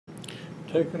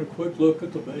taking a quick look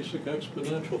at the basic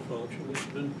exponential function. It's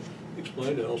been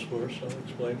explained elsewhere, so I'll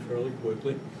explain fairly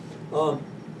quickly.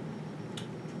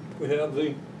 We have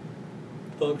the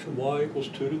function y equals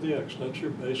 2 to the x. That's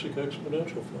your basic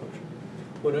exponential function.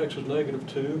 When x is negative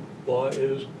 2, y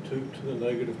is 2 to the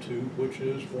negative 2, which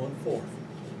is 1/4.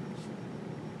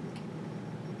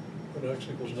 When x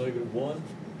equals negative 1,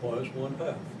 y is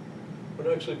 1/2.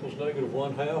 When x equals negative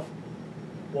 1/2,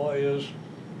 y is,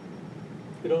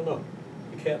 you don't know.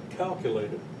 You can't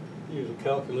calculate it. You use a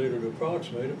calculator to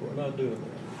approximate it, but we're not doing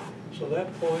that. So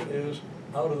that point is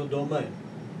out of the domain.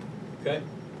 Okay?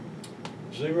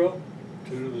 0,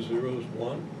 2 to the 0 is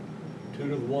 1. 2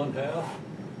 to the 1/2,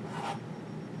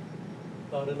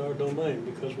 not in our domain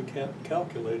because we can't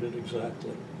calculate it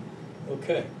exactly.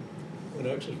 Okay, when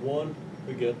x is 1,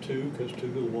 we get 2 because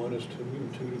 2 to the 1 is 2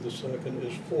 and 2 to the second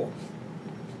is 4.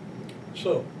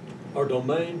 So our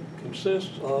domain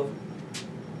consists of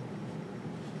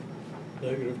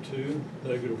negative 2,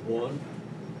 negative 1,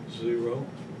 0,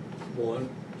 1,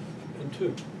 and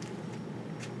 2.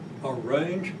 Our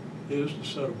range is the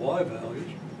set of y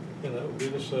values, and that would be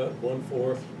the set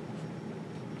 1/4,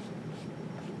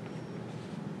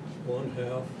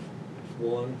 1/2,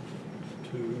 1,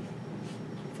 2,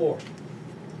 4.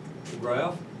 The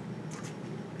graph,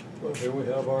 well, here we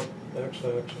have our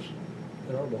x-axis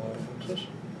and our y-axis.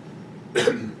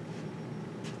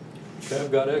 Okay,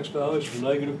 I've got x values from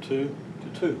negative 2 to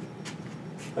 2.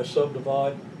 I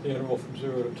subdivide the interval from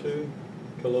 0 to 2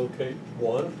 to locate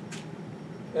 1.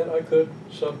 And I could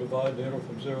subdivide the interval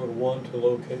from 0 to 1 to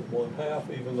locate 1/2,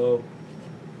 even though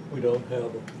we don't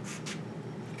have a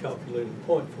calculated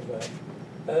point for that.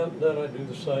 And then I do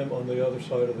the same on the other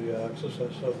side of the axis. I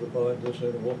subdivide this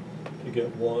interval to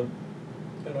get 1,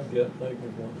 and I get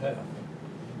negative 1/2.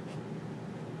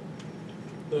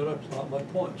 Then I plot my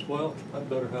points. Well, I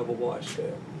better have a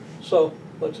y-scale. So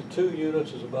let's say 2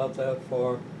 units is about that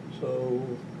far, so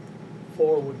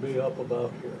 4 would be up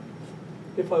about here.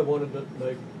 If I wanted to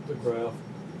make the graph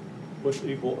with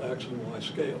equal x and y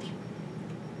scales.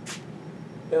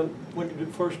 And when you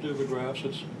first do the graphs,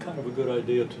 it's kind of a good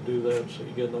idea to do that so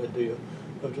you get an idea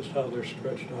of just how they're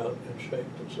stretched out and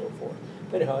shaped and so forth.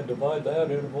 Anyhow, I divide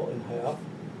that interval in half.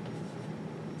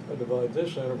 I divide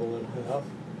this interval in half.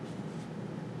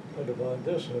 I divide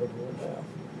this interval in half.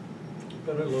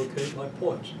 And I locate my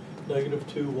points. Negative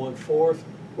 2, 1/4.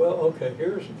 Well, okay,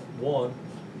 here's 1.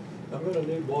 I'm going to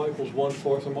need y equals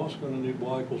 1/4. I'm also going to need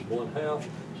y equals 1/2.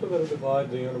 So I'm going to divide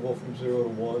the interval from 0 to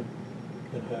 1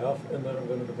 in half, and then I'm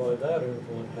going to divide that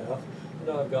interval in half. And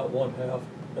now I've got 1/2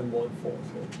 and 1/4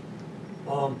 here.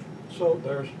 So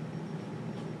there's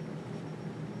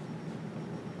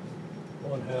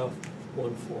 1/2,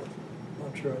 1/4.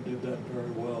 Not sure I did that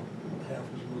very well. Half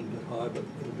is a little bit high, but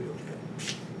it'll be okay.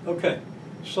 Okay,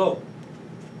 so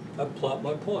I plot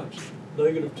my points.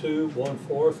 Negative 2,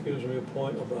 1/4 gives me a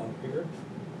point about here.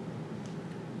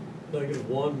 Negative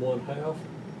 1, 1/2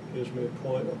 gives me a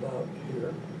point about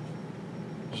here.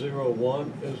 0,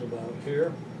 1 is about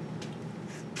here.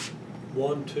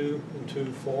 1, 2, and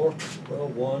 2, 4. Well,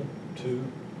 1, 2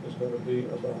 is going to be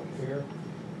about here.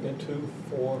 And 2,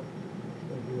 4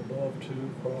 will be above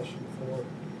 2, across from 4.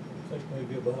 I think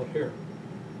maybe about here.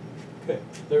 Okay,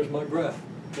 there's my graph.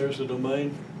 There's the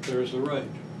domain, there's the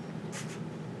range.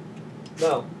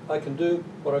 Now, I can do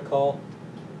what I call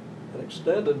an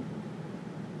extended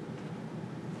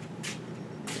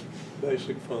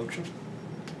basic function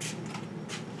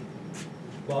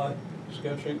by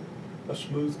sketching a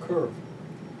smooth curve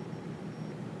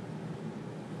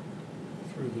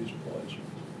through these points.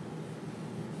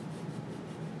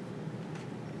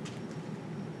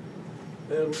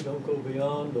 And we don't go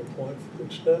beyond the point for the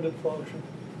extended function.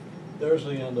 There's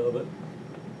the end of it.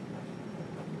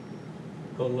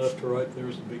 Going left to right,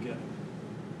 there's the beginning.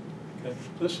 Okay,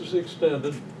 this is the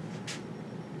extended.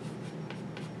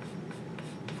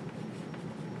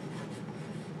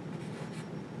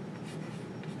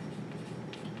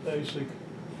 Basic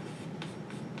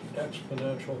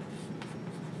exponential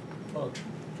function.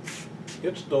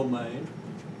 Its domain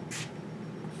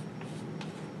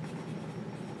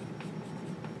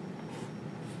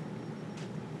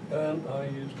and I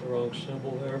used the wrong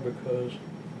symbol there because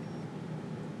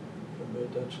I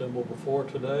made that symbol before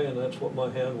today, and that's what my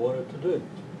hand wanted to do.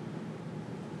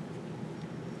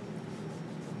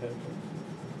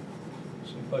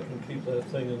 See if I can keep that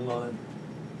thing in line.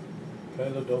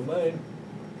 Okay, the domain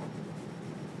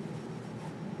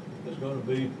is going to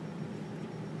be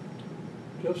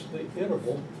just the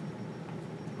interval,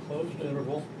 closed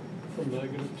interval from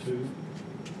negative 2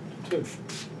 to 2.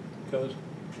 Because,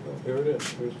 well, here it is.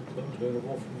 Here's the closed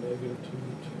interval from negative 2 to 2.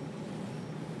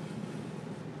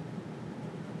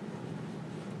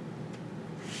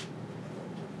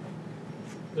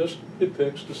 this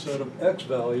depicts the set of x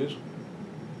values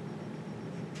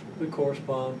that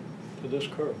correspond to this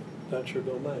curve. That's your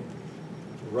domain.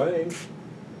 The range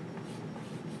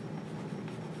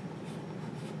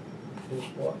is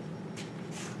what?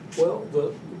 Well,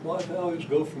 the y values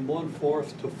go from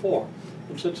 1/4 to 4.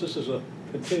 And since this is a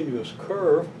continuous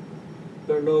curve,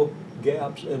 there are no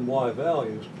gaps in y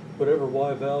values. Whatever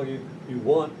y value you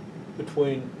want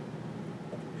between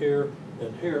here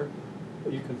and here,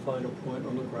 you can find a point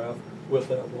on the graph with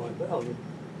that y value.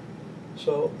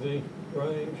 So the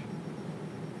range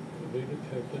can be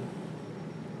depicted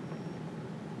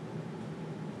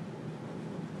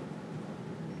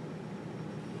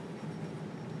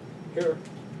here.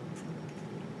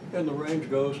 And the range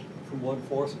goes from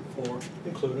 1/4 to 4,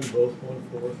 including both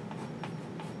 1/4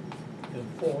 and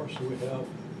 4, so we have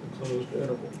a closed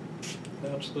interval.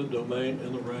 That's the domain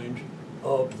and the range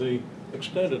of the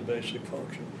extended basic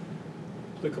function.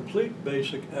 The complete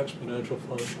basic exponential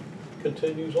function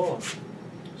continues on.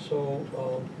 So,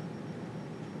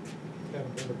 I have a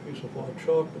better piece of white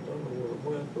chalk, but I don't know where it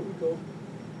went, but we go,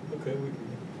 okay, we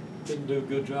didn't do a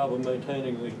good job of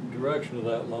maintaining the direction of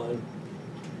that line.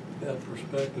 Bad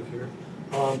perspective here.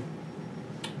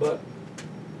 But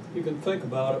you can think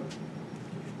about it.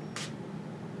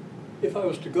 If I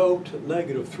was to go to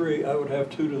 -3, I would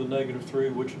have 2 to the -3,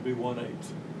 which would be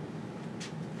 1/8.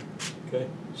 Okay,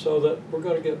 so that we're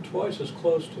going to get twice as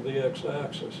close to the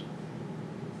x-axis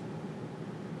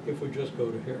if we just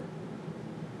go to here.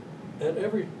 And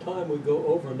every time we go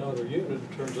over another unit,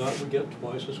 it turns out we get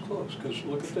twice as close, because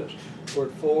look at this. We're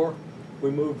at 4,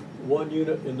 we move 1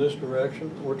 unit in this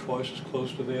direction, we're twice as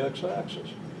close to the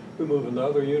x-axis. We move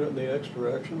another unit in the x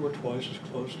direction, we're twice as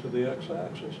close to the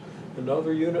x-axis.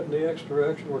 Another unit in the x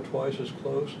direction, we're twice as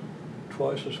close,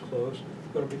 we're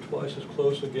going to be twice as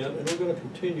close again, and we're going to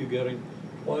continue getting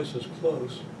twice as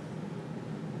close.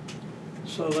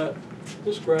 So that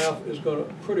this graph is going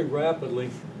to pretty rapidly,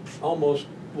 almost,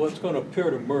 well, it's going to appear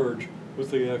to merge with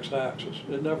the x-axis.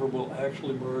 It never will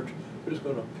actually merge, but it's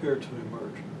going to appear to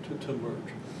merge.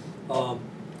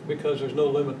 Because there's no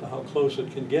limit to how close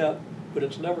it can get, but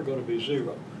it's never going to be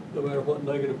 0. No matter what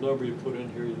negative number you put in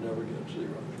here, you never get 0.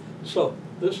 So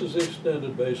this is the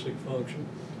extended basic function,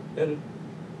 and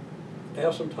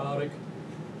asymptotic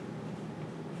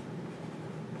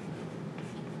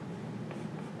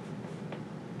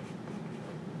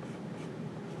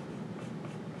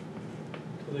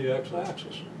to the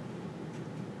x-axis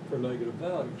for negative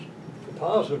values. For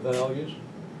positive values,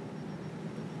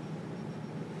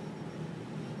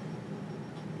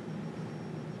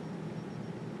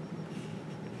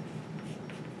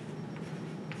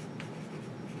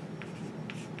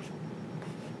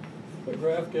 the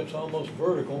graph gets almost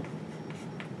vertical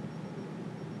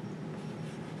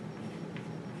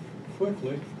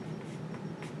quickly.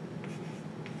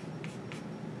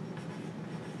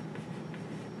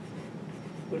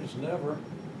 But it's never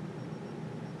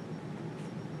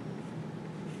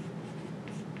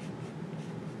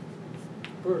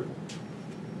vertical.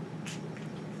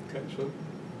 Okay, so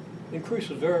it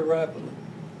increases very rapidly.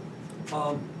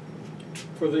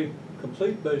 For the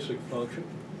complete basic function,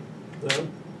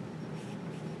 then,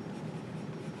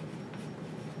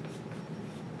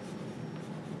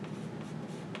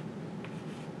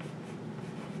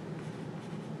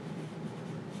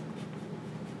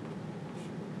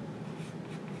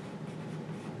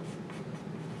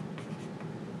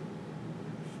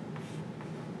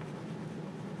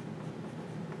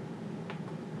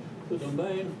 the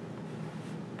domain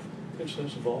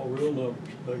consists of all real numbers,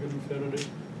 negative infinity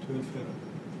to infinity.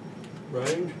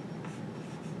 Range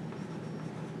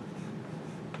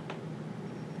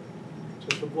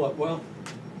consists of what? Well,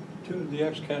 2 to the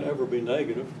x can't ever be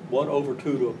negative. 1 over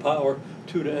 2 to a power,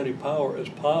 2 to any power is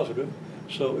positive.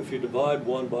 So if you divide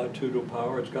 1 by 2 to a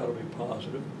power, it's got to be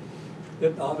positive.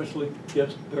 It obviously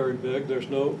gets very big. There's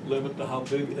no limit to how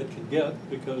big it can get,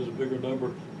 because the bigger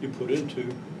number you put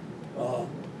into the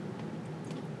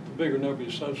bigger number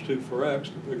you substitute for x,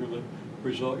 the bigger the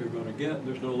result you're going to get.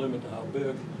 There's no limit to how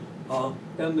big.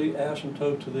 And the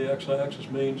asymptote to the x-axis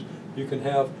means you can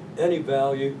have any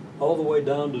value all the way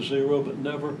down to 0, but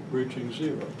never reaching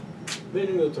 0.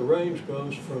 Meaning that the range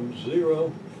goes from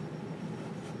 0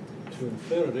 to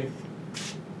infinity,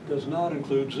 does not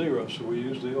include 0. So we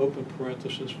use the open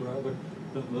parenthesis rather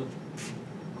than the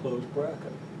closed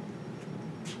bracket.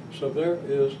 So there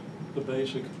is the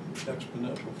basic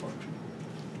exponential function.